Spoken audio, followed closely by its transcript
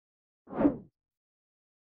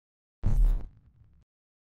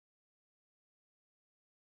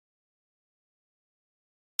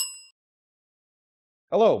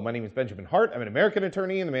Hello, my name is Benjamin Hart. I'm an American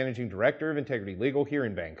attorney and the managing director of Integrity Legal here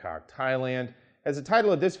in Bangkok, Thailand. As the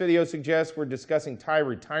title of this video suggests, we're discussing Thai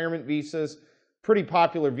retirement visas, pretty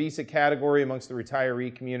popular visa category amongst the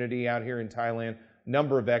retiree community out here in Thailand,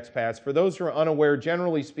 number of expats. For those who are unaware,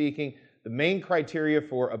 generally speaking, the main criteria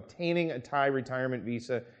for obtaining a Thai retirement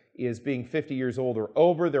visa is being 50 years old or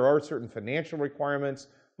over. There are certain financial requirements,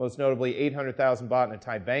 most notably 800,000 baht in a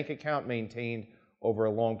Thai bank account maintained over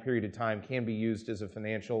a long period of time can be used as a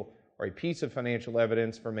financial or a piece of financial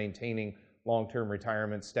evidence for maintaining long-term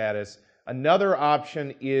retirement status. Another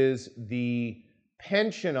option is the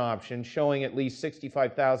pension option, showing at least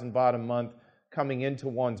 65,000 baht a month coming into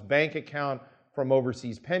one's bank account from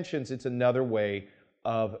overseas pensions. It's another way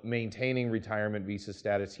of maintaining retirement visa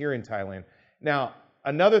status here in Thailand. Now,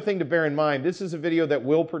 another thing to bear in mind, this is a video that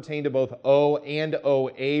will pertain to both O and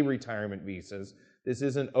OA retirement visas. This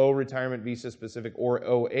isn't O retirement visa specific or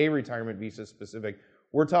OA retirement visa specific.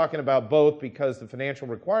 We're talking about both because the financial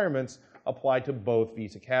requirements apply to both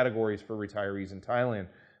visa categories for retirees in Thailand.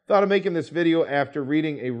 Thought of making this video after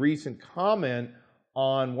reading a recent comment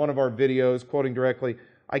on one of our videos, quoting directly,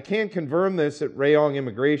 "I can confirm this at Rayong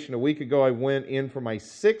Immigration. A week ago, I went in for my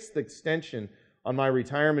 6th extension on my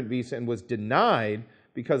retirement visa and was denied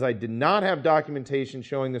because I did not have documentation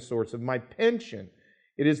showing the source of my pension.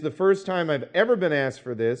 It is the first time I've ever been asked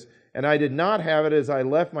for this, and I did not have it as I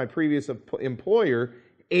left my previous employer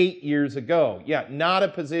 8 years ago." Yeah, not a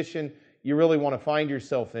position you really want to find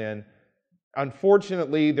yourself in.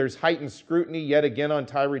 Unfortunately, there's heightened scrutiny yet again on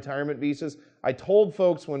Thai retirement visas. I told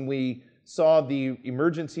folks when we saw the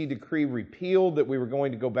emergency decree repealed that we were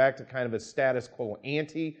going to go back to kind of a status quo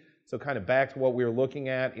ante, so kind of back to what we were looking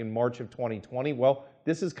at in March of 2020. Well,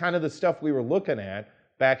 this is kind of the stuff we were looking at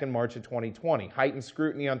back in March of 2020. Heightened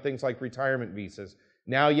scrutiny on things like retirement visas.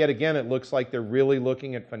 Now, yet again, it looks like they're really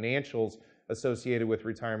looking at financials associated with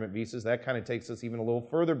retirement visas. That kind of takes us even a little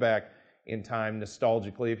further back in time,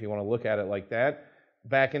 nostalgically, if you want to look at it like that.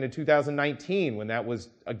 Back into 2019, when that was,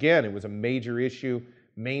 again, it was a major issue,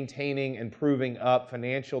 maintaining and proving up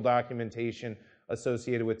financial documentation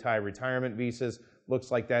associated with Thai retirement visas.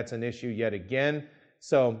 Looks like that's an issue yet again.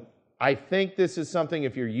 So I think this is something,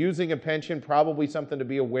 if you're using a pension, probably something to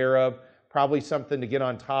be aware of, probably something to get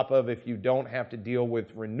on top of if you don't have to deal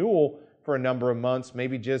with renewal for a number of months.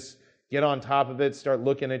 Maybe just get on top of it, start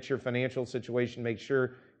looking at your financial situation, make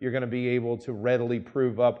sure you're going to be able to readily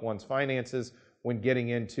prove up one's finances when getting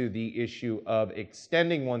into the issue of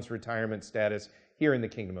extending one's retirement status here in the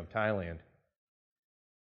Kingdom of Thailand.